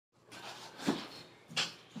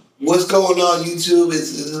What's going on, YouTube?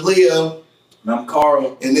 It's Leo. And I'm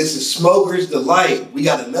Carl. And this is Smoker's Delight. We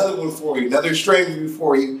got another one for you, another strain review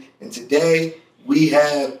for you. And today we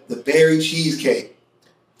have the berry cheesecake.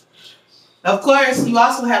 Of course, you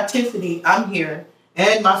also have Tiffany. I'm here.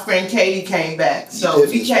 And my friend Katie came back. So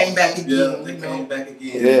we came back again. Yeah, they came back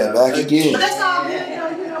again. Yeah, back again. But that's all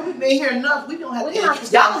good. We've been here enough. We don't have to.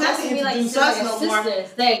 Y'all don't have to introduce us no more.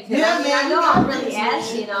 Thanks. Yeah, man. I know I'm really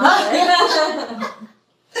ashy,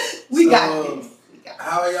 We got this.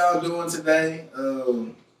 How are y'all doing today?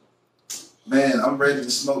 Man, I'm ready to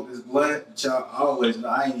smoke this blunt. But y'all always know,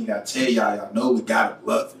 I ain't even got to tell y'all. Y'all know we got a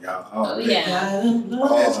blunt for y'all already.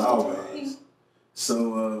 As always.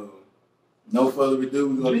 So, no further ado,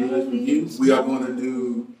 we're going to do this review. We are going to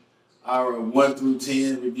do our 1 through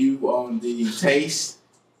 10 review on the taste,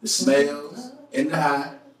 the smells, and the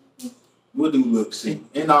high. We'll do look, see,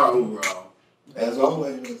 and our overall. As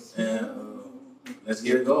always. And let's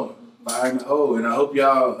get it going. Fire in the hole. And I hope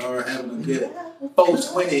y'all are having a good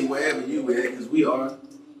 420 wherever you at, because we are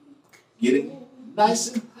getting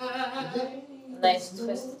nice and high. Nice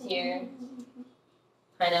twisted here.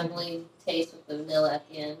 Pineapple taste with the vanilla at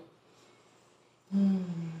the end.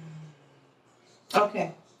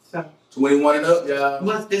 Okay, so 21 and up, y'all.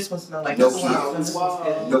 what's this one smell like? No This kids. one smells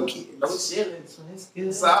good. No kids. No shit. This one is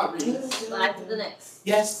good. Sorry. Slide to the next.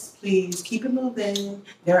 Yes, please keep it moving.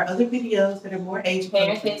 There are other videos that are more age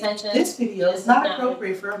Parents, pay appropriate. attention. This video is not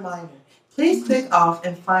appropriate for a minor. Please click off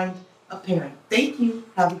and find a parent. Thank you.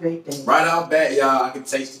 Have a great day. Right off bat, y'all, I can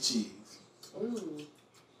taste the cheese. Ooh.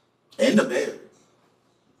 And the berry.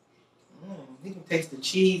 You can taste the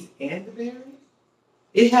cheese and the berry.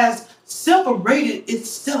 It has separated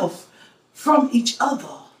itself from each other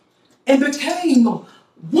and became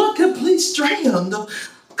one complete strand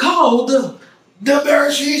called The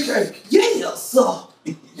berry cheesecake. yes.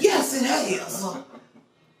 Yes, it has.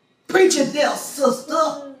 Preach it there,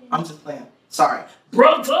 sister. I'm just playing. Sorry.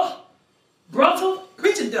 Brother.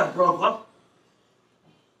 Preach it there, brother.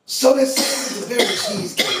 So they say it's the berry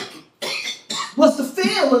cheesecake. What's the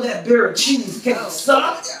feel of that berry cheesecake,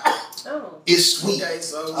 son? Oh. It's sweet. Okay,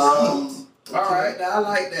 so All alright, now I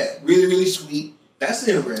like that. Really, really sweet. That's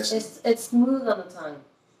interesting. It's smooth on the tongue.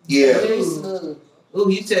 Yeah. Very smooth. Ooh,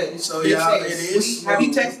 you said So, y'all, it is sweet. Have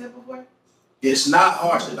you smooth. tasted it before? It's not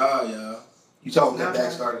harsh at all, y'all. You talking that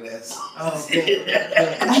back started as. Oh, good.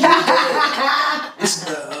 It's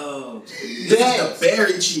this is the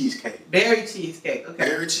berry cheesecake. Berry cheesecake. Okay.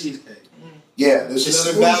 Berry cheesecake. Yeah, there's It's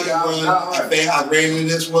another sweet, value y'all. one. I ran into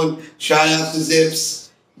this one. Shout out to Zips.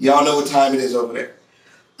 Y'all know what time it is over there.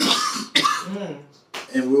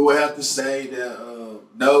 And we will have to say that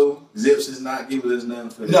no, Zips is not giving us nothing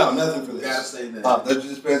for this. No, nothing for We this. gotta say that. There's a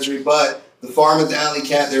dispensary, but the farm at the Alley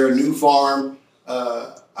Cat, they're a new farm.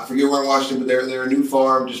 I forget where in Washington, but they're a new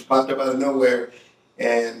farm, just popped up out of nowhere,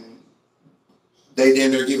 and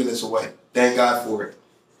they're giving this away. Thank God for it,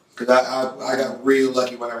 because I got real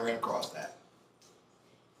lucky when I ran across that.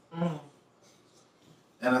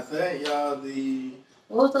 And I think y'all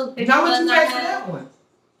What was those big How much ones you I pay for had? that one?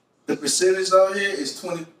 the percentage on here is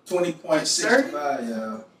 20.65,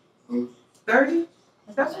 y'all. 30?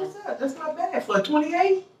 That's what's up. That's not bad. For a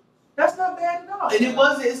 28? That's not bad at all.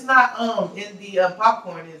 And it's not in the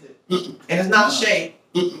popcorn, is it? And it's not shaped.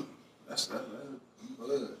 That's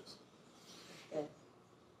buzz.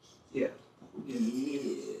 Yeah.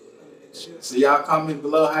 So y'all comment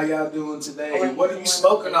below how y'all doing today. And what are you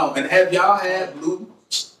smoking on? And have y'all had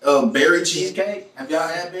berry cheesecake? Have y'all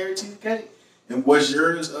had berry cheesecake? And was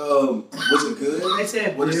yours was it good? They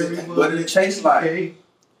said What did it taste like?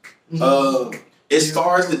 As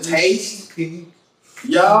far as the taste,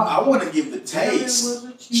 y'all, I want to give the taste.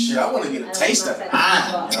 Shit, I want to get a taste of 9,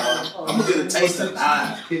 y'all. I'm gonna get a taste of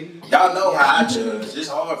 9. Y'all know how I judge. It's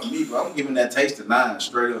hard for me, but I'm giving that taste of 9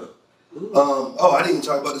 straight up. I didn't even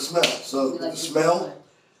talk about the smell. So the smell,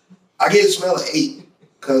 I gave the smell an 8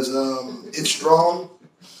 because it's strong.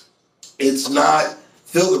 It's not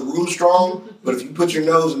fill the room strong, but if you put your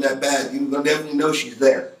nose in that bag, you're gonna definitely know she's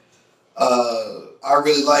there. I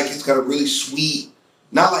really like it. It's got a really sweet,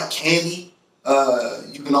 not like candy.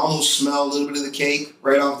 You can almost smell a little bit of the cake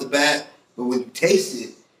right off the bat, but when you taste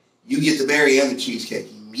it, you get the berry and the cheesecake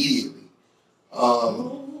immediately.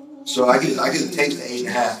 So I get a taste of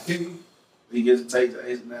 8.5. He gets a taste of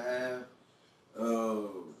 8.5.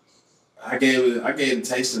 I gave it a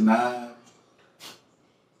taste of 9.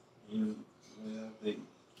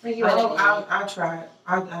 I tried.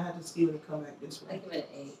 I had to see it come back this way. I give it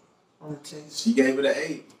an 8. On the taste. She gave it an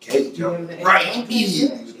 8. Cake jump right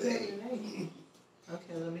immediately with the 8.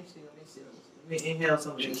 Okay, let me see. Let me inhale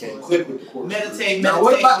some of She this. came quick with the course. Meditate. Now,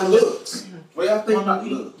 what about the looks? What y'all think about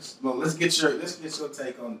looks? Well, let's get your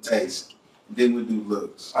take on the taste. Then we'll do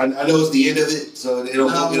looks. I know it's the end of it, so it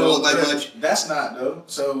don't look like much. That's not though.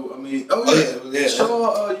 So I mean, yeah.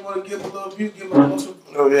 Sure, you want to give a little view? Give a little.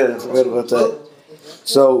 Oh yeah, I forgot about that.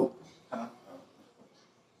 So.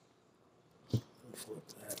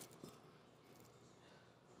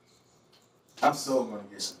 I'm so gonna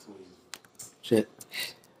get some tweezers. Shit.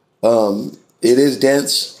 It is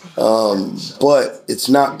dense, but it's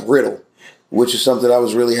not brittle, which is something I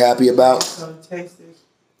was really happy about.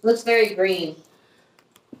 Looks very green.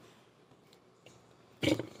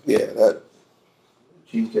 Yeah, that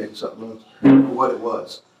cheesecake something else. I don't know what it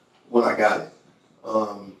was when I got it.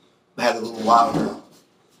 I had a little while now.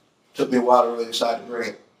 Took me a while to really decide to bring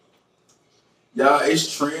it. Y'all,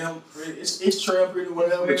 it's trimmed. It's trimmed pretty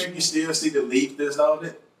well, but you can still see the leaf that's on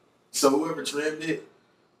it. So whoever trimmed it,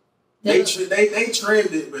 they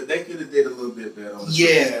trimmed it, but they could have did a little bit better.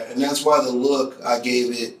 Yeah, and that's why the look I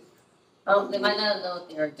gave it. They might not know what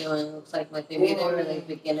they were doing. It looks like maybe they were like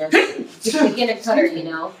beginner cutter, you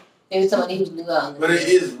know. Maybe somebody who's new out. But it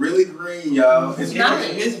is really green, y'all. It's nice.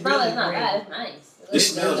 It's not bad. It's nice. It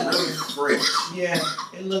smells really fresh. Yeah,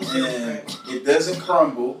 it looks really fresh. It doesn't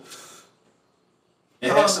crumble. It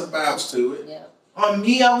has some bounce to it. Yeah. On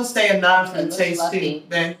me, I would say a 9 for the taste too.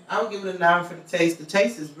 Man, I would give it a 9 for the taste. The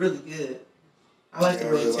taste is really good. I like the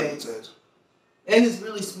way it tastes. And it's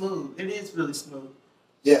really smooth. It is really smooth.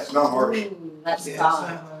 Yeah, it's not harsh. That's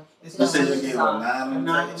solid. It's You not said you harsh. give it a 9 on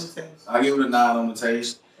the taste? I give it a 9 on the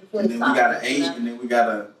taste. And then we got an 8, and then we got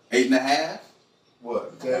a 8.5.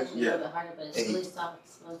 What? Okay. Yeah. But it's really soft. It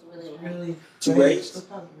smells really 2 8s.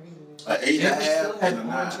 An 8.5 and a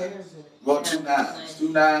 9. Well, 2 9s. 2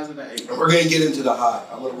 9s and an 8. We're gonna get into the high.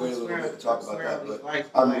 I'm gonna wait a little bit to talk about that, but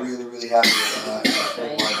I'm really, really happy with the high.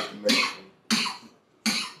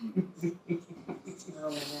 Oh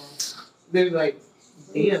my gosh. They're like,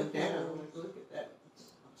 damn, look at that.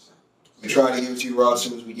 We try to give it to you raw as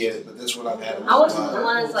soon as we get it, but this one I've had. I want the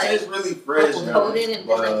one that's like it's really fresh, coated and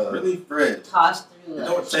like really fresh. tossed through. You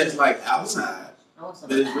know what it tastes like outside,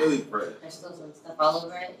 but it's really fresh. There's still some stuff all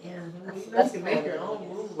over it. Yeah, You can make your own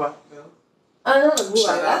move up though. I know the move.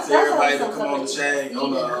 Shout out to everybody that come on the chat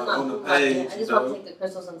on the page. I just want to take the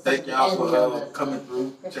crystals and thank y'all for coming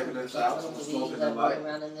through, checking us out, smoking the light.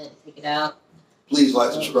 Around in it, take it out. Please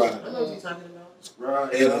like, subscribe, I know what you're talking about. Subscribe.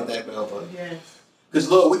 and hit that bell button. Yeah. Cause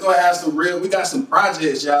look, we're gonna have some we got some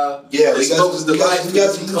projects, y'all. Yeah, we got some new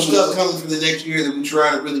coming stuff coming for the next year that we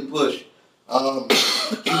trying to really push.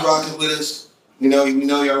 Keep rocking with us. You know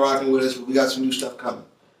y'all rocking with us, but we got some new stuff coming.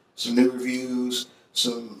 Some new reviews,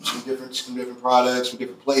 some different products from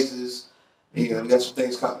different places. You know, we got some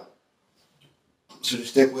things coming. So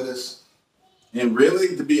just stick with us. And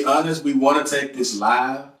really, to be honest, we want to take this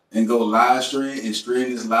live and go live stream this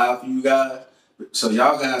live for you guys. So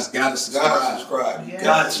y'all guys gotta subscribe. Yeah.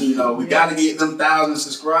 Got to, we gotta get them 1,000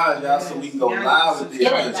 subscribers, y'all, so we can go live with this.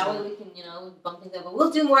 Yeah, that way we can, bump things up. But we'll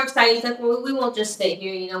do more exciting stuff. We won't just stay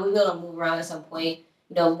here. We will move around at some point.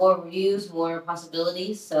 More reviews, more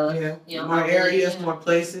possibilities. So more areas, more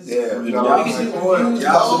places. Yeah, we get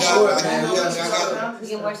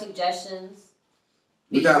more suggestions.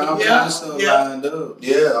 We got all kinds of stuff lined up.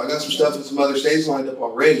 Yeah, I got some stuff in some other states lined up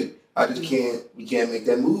already. I just we can't make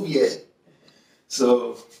that move yet.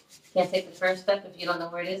 So can't take the first step if you don't know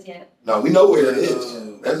where it is yet. No, we know where it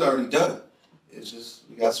is. That's already done. It's just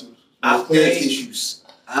we got some clearance issues.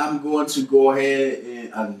 I'm going to go ahead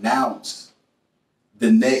and announce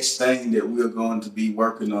the next thing that we're going to be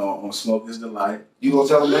working on Smoke is the Light. You gonna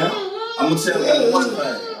tell them now? I'm gonna tell them one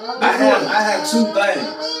thing. I have 2 things.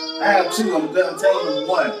 I'm telling them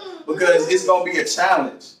one because it's gonna be a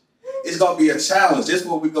challenge. It's gonna be a challenge. That's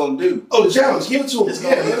what we're gonna do. Oh, the challenge. Give it to them. What's the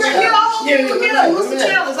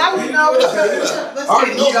challenge? I want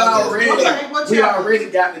to know. We already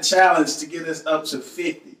got the challenge to get us up to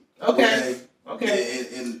 50. Okay.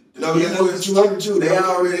 And no, you know it's 202. They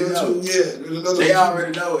already know. Yeah, they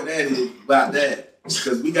already know what that is about that.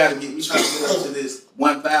 Because we trying to get up to this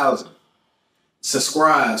 1,000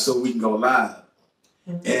 subscribes so we can go live.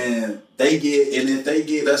 And if they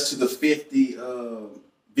get us to the 50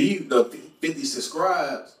 the 50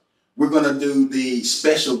 subscribes, we're gonna do the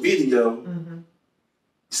special video. Mm-hmm.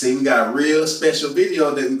 See, we got a real special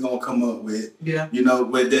video that we're gonna come up with. Yeah.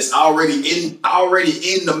 But that's already in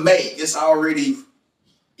the make. It's already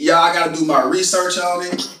I gotta do my research on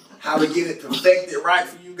it, how to get it perfected right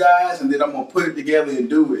for you guys, and then I'm gonna put it together and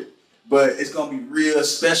do it. But it's gonna be real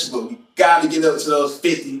special, but we gotta get up to those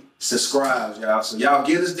 50 subscribes, y'all. So y'all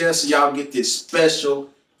get us there so y'all get this special.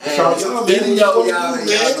 You got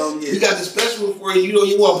the special for you.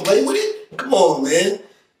 You want to play with it? Come on, man.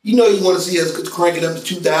 You know you want to see us crank it up to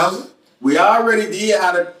 2,000. We already did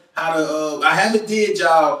how to I haven't did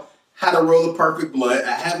y'all how to roll a perfect blunt.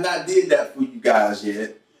 I have not did that for you guys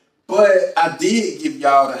yet. But I did give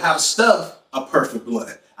y'all the how to stuff a perfect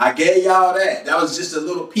blunt. I gave y'all that. That was just a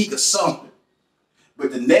little peek of something.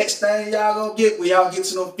 But the next thing y'all gonna get when y'all get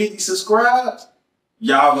to them 50 subscribes,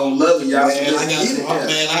 y'all gonna love it. Y'all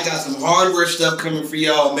Man, I got some hardware stuff coming for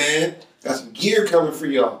y'all, man. Got some gear coming for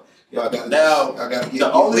y'all. Y'all got now. I gotta get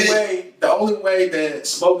the only way that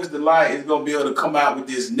Smokers Delight is gonna be able to come out with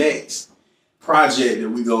this next project that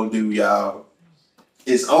we gonna do, y'all,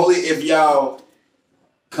 is only if y'all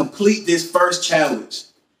complete this first challenge.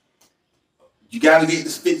 You gotta get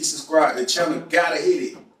this 50 subscribers. The challenge gotta hit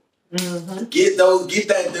it. Mm-hmm. Get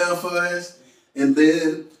that done for us, and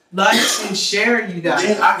then like and share, you guys.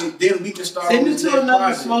 Then we can start. Send it to another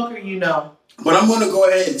project. smoker, you know. But I'm gonna go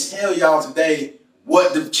ahead and tell y'all today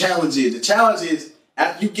what the challenge is. The challenge is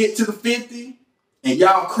after you get to the 50 and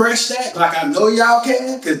y'all crush that, like I know y'all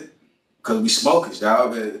can, cause we smokers, y'all.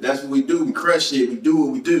 That's what we do. We crush shit. We do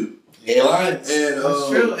what we do. Yeah, right. And that's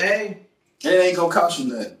true, hey. It ain't gonna cost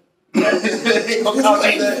you nothing. It ain't gonna cost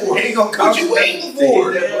you nothing. It ain't gonna cost you waiting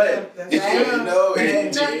for. You know,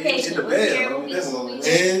 in the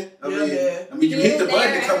bed. I mean, you hit the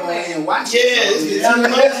button to come on in and watch it.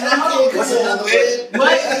 What's another way?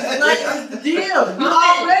 What is the deal? You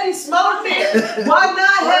already smoking. Why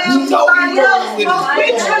not have somebody else smoke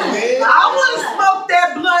with you? I want to smoke that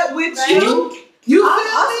blunt with you. You feel me?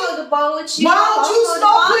 I'll the ball with you. Why don't you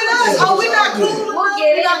smoke with us? Oh, we're not cool enough. We'll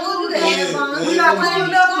get it. We'll do that. We're not cool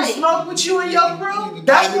enough to smoke with you and your crew.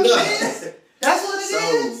 That's what it is. That's what it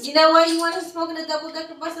is. You know what? You want to smoke in a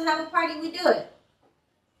double-decker bus and have a party? We do it.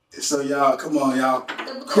 So y'all, come on, y'all,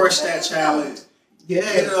 crush that challenge. Yeah.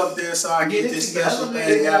 Get it up there so I get this special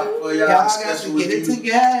thing out for y'all. Y'all got to get it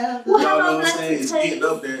together. Y'all know what I'm saying? It's getting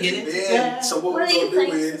up there. Get it together. So what we're going to do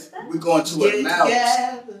is we're going to announce.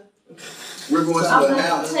 We're going to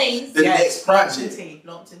announce the next project.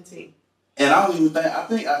 And I don't even think, I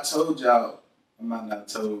think I told y'all, I might not have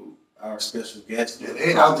told our special guest. Yeah,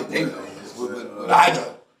 I don't think they know. But I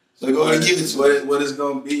know. So go ahead and give it to me. What it's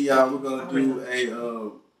going to be, y'all, we're going to do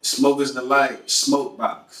a Smokers Delight smoke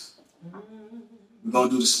box. We're going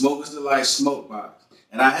to do the Smokers Delight smoke box.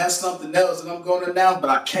 And I have something else that I'm going to announce, but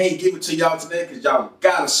I can't give it to y'all today because y'all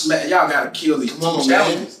got to smash, y'all got to kill these two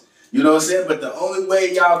challenges. You know what I'm saying? But the only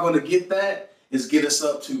way y'all going to get that is get us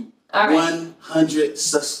up to 100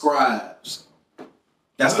 subscribes.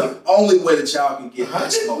 That's the only way that y'all can get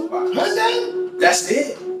that smoke box. That's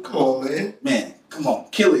it. Come on, man. Man, come on.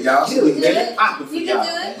 Kill it, y'all. Kill it, man. You can do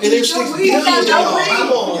it. And there's 6 billion y'all.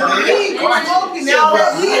 Come on,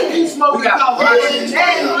 man. We smoking got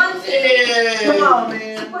Come on,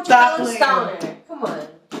 man. Stop playing. Come on.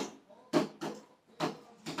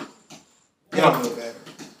 Y'all know better.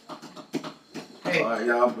 All right,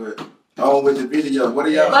 y'all, but on with the video. What are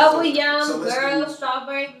y'all? Bubble yum, girl,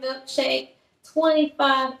 strawberry milkshake, 25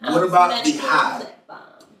 ounces. What about the high?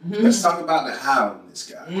 Let's talk about the high on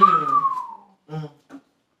this guy.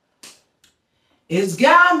 It's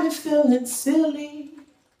got me feeling silly,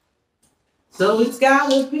 so it's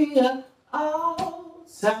gotta be a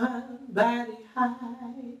all-time body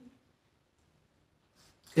high.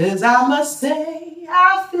 'Cause I must say,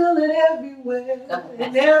 I feel it everywhere,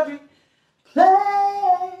 in every place.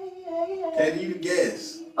 Katie, you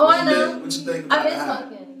guess. Oh, I know. What you think about the high?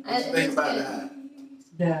 What What you think about the high?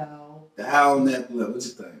 No. The high on that blood. What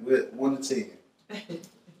you think? 1 to 10.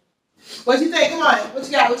 What you think? Come on. What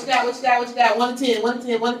you got? 1 to 10. 1 to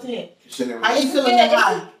 10. 1 to 10. How you feeling that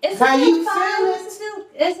high? How you feeling?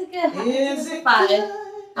 It's a good high. Is it 5. good?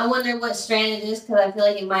 I wonder what strand it is because I feel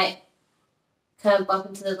like it might kind of bump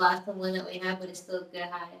into the last one that we had, but it's still a good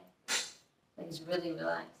high. Like it's really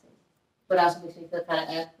relaxing. But also makes me feel kind of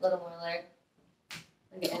a little more alert.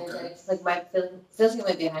 Like an energetic. Like my feels like it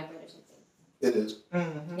might be a hybrid or something. It is.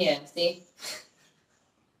 Mm-hmm. Yeah, see?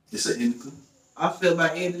 It's an indica. I feel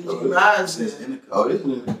my energy rise. It's indica. Oh, it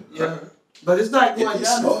is. Yeah. But it's not going It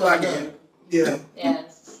down. smells like indica. Yeah. Yeah.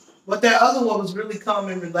 But that other one was really calm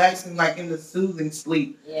and relaxing, like in the soothing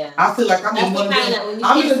sleep. Yeah. I feel like I'm in one of them.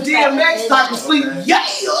 I'm in a DMX type of sleep. Okay. Yeah.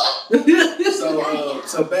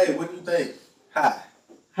 So babe, what do you think? High.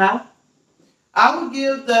 Huh? I would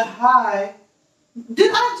give the high.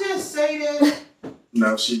 Did I just say that?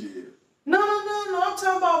 No, she did. No. I'm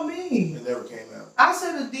talking about me. It never came out. I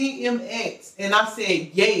said a DMX, and I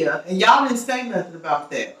said yeah, and y'all didn't say nothing about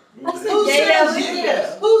that. I said Who yeah, said we yeah?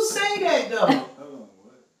 did. Who say that though? Oh,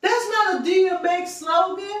 what? That's not a DMX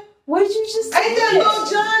slogan. What did you just say? Ain't that Lil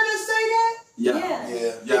Jon that say that? Yeah.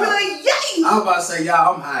 You be like, yay! I was about to say,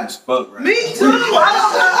 y'all, I'm high as fuck right Me now. too. I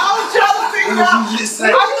was trying to figure out. You just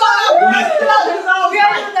say, I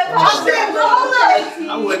said, bro, hold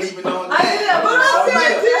up. I wasn't even on But I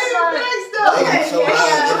said, DMX though. It's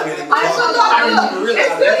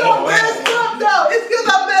because I messed up though. It's because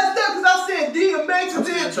I messed up because I said DMX and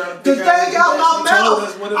then the thing out my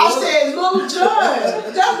mouth. I said Lil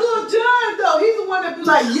Jon. That's Lil Jon though. He's the one that be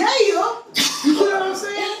like, yeah. You see what I'm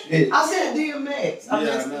saying? I said DMX. I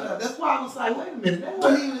messed it up. That's why I was like, wait a minute, that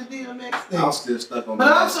wasn't even a DMX thing. I'm still stuck on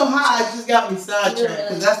But I'm so high, it just got me sidetracked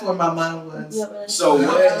because that's where my mind was. So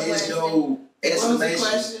what is your estimation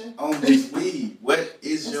question? on this weed? What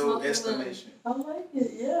is your estimation? I like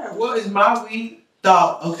it, yeah. What is my weed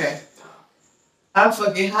thought? Okay. I'm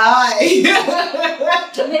fucking high.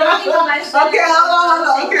 Okay,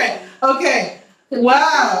 hold on. Okay.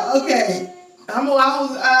 Wow. Okay. I'm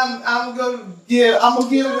gonna give it.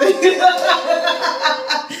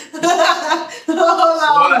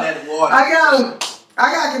 Hold on.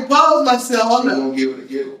 I gotta compose myself. Hold on. Gonna give it a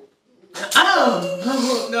giggle.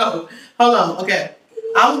 No. Hold on. Okay.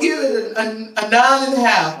 I'm giving it a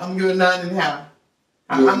 9.5. I'm giving it a 9.5.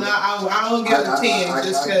 I don't give it a 10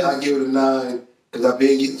 just because. I give it a 9 because I've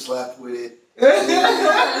been getting slapped with it. And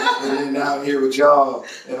then now I'm here with y'all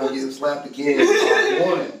and I'm getting slapped again. I'm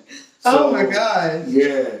 1. So, oh my God.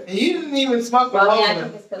 Yeah. And you didn't even smoke the whole I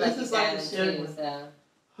think it's because This is like like you a too, so.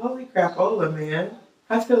 Holy crapola, man.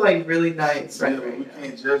 I feel like really nice We now.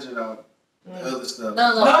 can't judge it on the other stuff.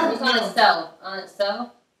 No, it's on itself. On itself,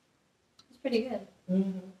 it's pretty good.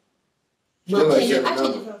 Mm-hmm. Feel like I you're change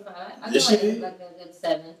number. it from 5. I Yes, feel you like a good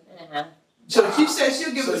 7.5. So she said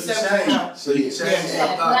she'll give it a 7.5. So you changed your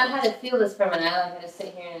Yeah, but I've thought. had to feel this for a minute. I had to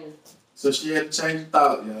sit here and. So she had to change your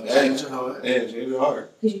thought, yo. Change your heart. Yeah, change your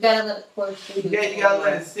heart. Because you gotta let it course through. Yeah, you gotta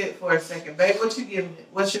let it sit for a second. Babe, what you giving it?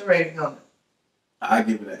 What's your rating on I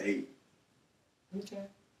give it an 8. it? Okay.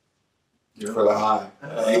 For the high.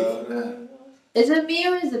 8 for that. Is it me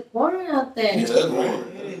or is it pouring out there? Yeah, that's right.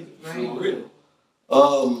 It is For great.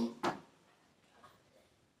 real.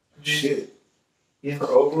 Shit. Yeah. For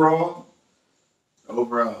overall,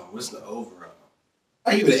 Overall, what's the overall?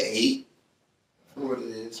 I give it an 8. For what it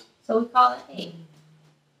is. So we call it 8.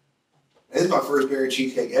 It's my first berry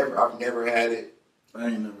cheesecake ever. I've never had it. I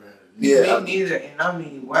ain't never had it. Yeah. Me neither. And I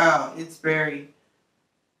mean, wow, it's very.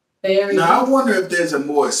 Very Now I wonder if there's a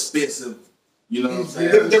more expensive, you know what I'm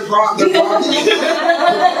saying? There probably is. There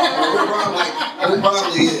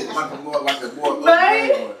probably is. Like a more Right?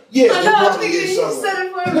 upgrade one. Yeah, I there know, probably is you somewhere. said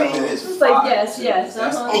it for No, me. it's It's like, fire, yes, too. yes.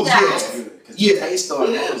 That's Oh, That. yeah. good. 'Cause Yeah. the taste on it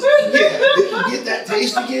is Yeah, if you get that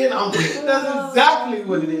taste again, I'm with. That's exactly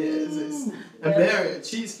what it is. It's a berry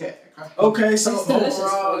cheesecake. Okay, so It's delicious.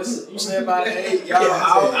 overall, you said about an 8. Y'all, Yeah, I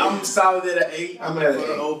said I'm solid at an 8. I'm at an for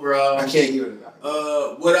the 8. overall. I can't give it a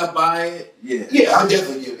 9. Would I buy it? Yeah. Yeah, I'll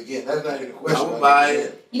definitely give it again. That's not even a question. I would buy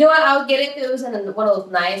it. You know what? I would get it if it was in one of those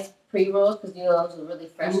nice pre-rolls because you know those are really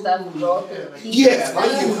fresh stuff. Roll through the pieces. Yeah,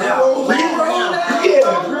 like you pre-roll that.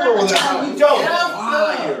 Yeah, pre-roll that.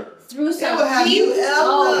 Fire. Through It some would have you pieces. ever-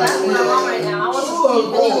 Oh, that's what I want right now. I want Oh, to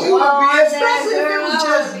boy. It see would be, it. especially if it was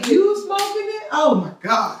just you smoking it. Oh my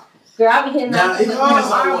God. Girl, I'll be hitting Now, that it with depends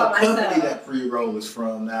my on arm what by company myself. that pre-roll is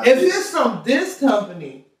from. Now, If it's from this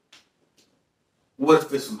company. what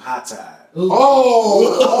if it's from High Tide?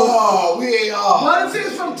 Oh, we ain't all. What if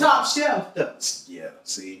it's from Top Shelf though? Yeah,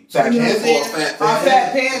 see. Fat You know what I'm Panda. saying? Fat Or Panda.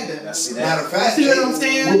 Fat Panda. I see Matter that. of fact, See what I'm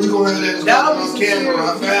saying? we gonna have that That on was camera. I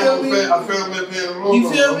found serious. that Panda You logo.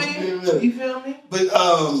 feel me? You feel me? But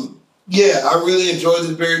yeah, I really enjoyed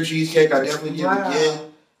this berry cheesecake. I definitely give it again.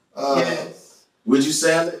 Yes. Would you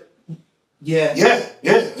sell it? Yes.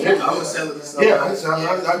 Yeah. I would sell it to somebody. Yeah, I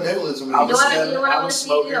definitely some. I would You know what- sell you it. know what I I wanna would see?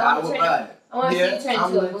 smoke You it. know, I I'm would trying- buy it. I want to see Yeah, you turn I'm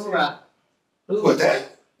into a with moon you. rock. What that?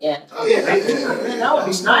 Yeah. Oh yeah. Man, that would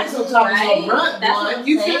be nice on top of Right? some run. That's what I'm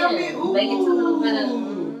You feel saying. me? Ooh. Make it a little bit of.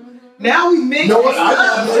 Now we mix You know what? it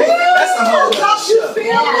up. That's a whole Don't you feel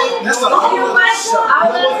Yeah. me? That's a Oh whole my God.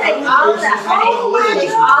 I'm gonna take all of that. Right? Oh my Take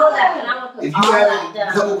God. all of that, and I'm gonna put If all you that have a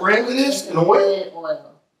down. couple grams of this in oil. Good oil.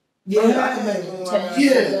 Yeah. Turn it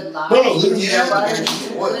Yeah. into good lard. No, literally, yeah. Butter.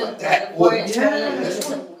 Oil like that. Pour Oil. it, turn it into Yeah.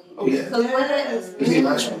 some- Oh yeah. Cook with it. Give me a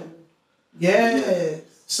nice one. Yes.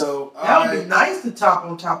 So, That would alright, be nice to top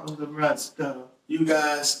on top of the run stuff. you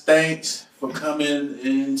guys, thanks for coming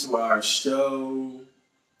into our show.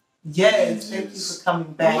 Yes, thank you for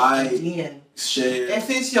coming back Like, again. Share. If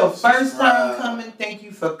it's your first time subscribe. coming, thank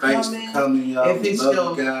you for Thanks coming. for coming, y'all. If We it's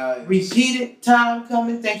love you guys. Repeated time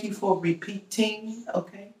coming, thank you for repeating.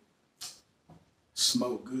 Okay.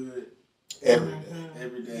 Smoke good Every day.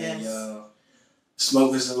 every day, Yes. y'all.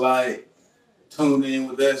 Smoke is a light. tuning in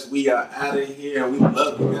with us. We are out of here. We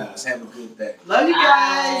love you guys. Have a good day. Love you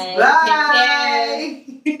guys. Bye.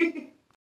 Bye.